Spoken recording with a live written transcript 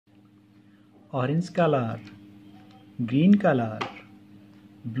orange color, green color,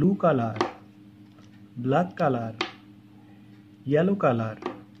 blue color, black color, yellow color,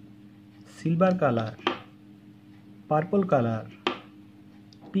 silver color, purple color,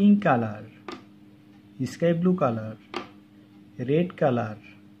 pink color, sky blue color, red color,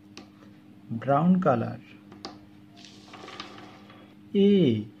 brown color.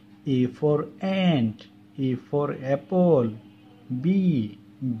 A for ant, A for apple. B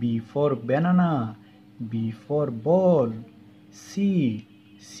for banana, B for ball. C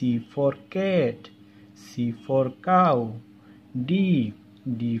for cat, C for cow. D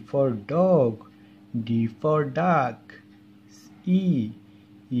for dog, D for duck. E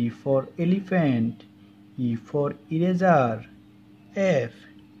for elephant, E for eraser. F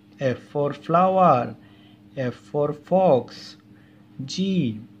for flower, F for fox.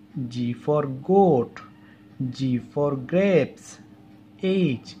 G for goat, G for grapes.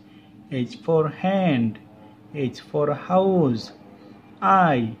 H for hand, H for house.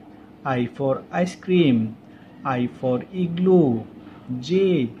 I for ice cream, I for igloo.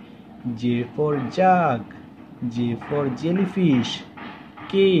 J for jug, J for jellyfish.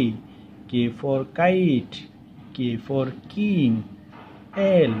 K for kite, K for king.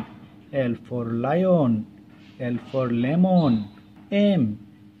 L for lion, L for lemon. M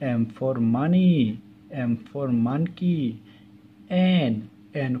for money, M for monkey. N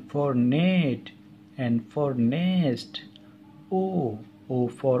for net, N for nest. O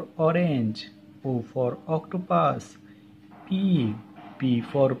for orange, O for octopus. P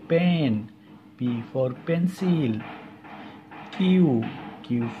for pen, P for pencil. Q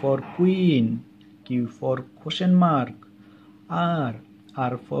for queen, Q for question mark. R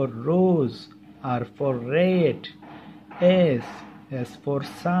for rose, R for red. S for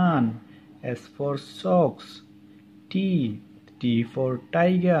sun, S for socks. T for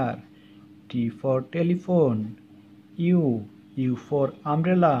tiger, T for telephone. U for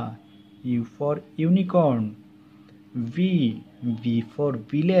umbrella, U for unicorn. V for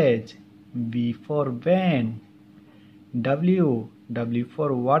village, V for van. W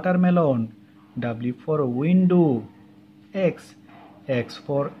for watermelon, W for window. X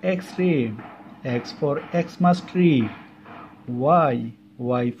for x-ray, X for Xmas tree. Y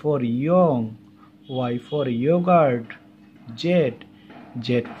for young, Y for yogurt. Z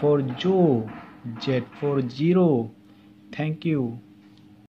for Joe, Z for zero. Thank you.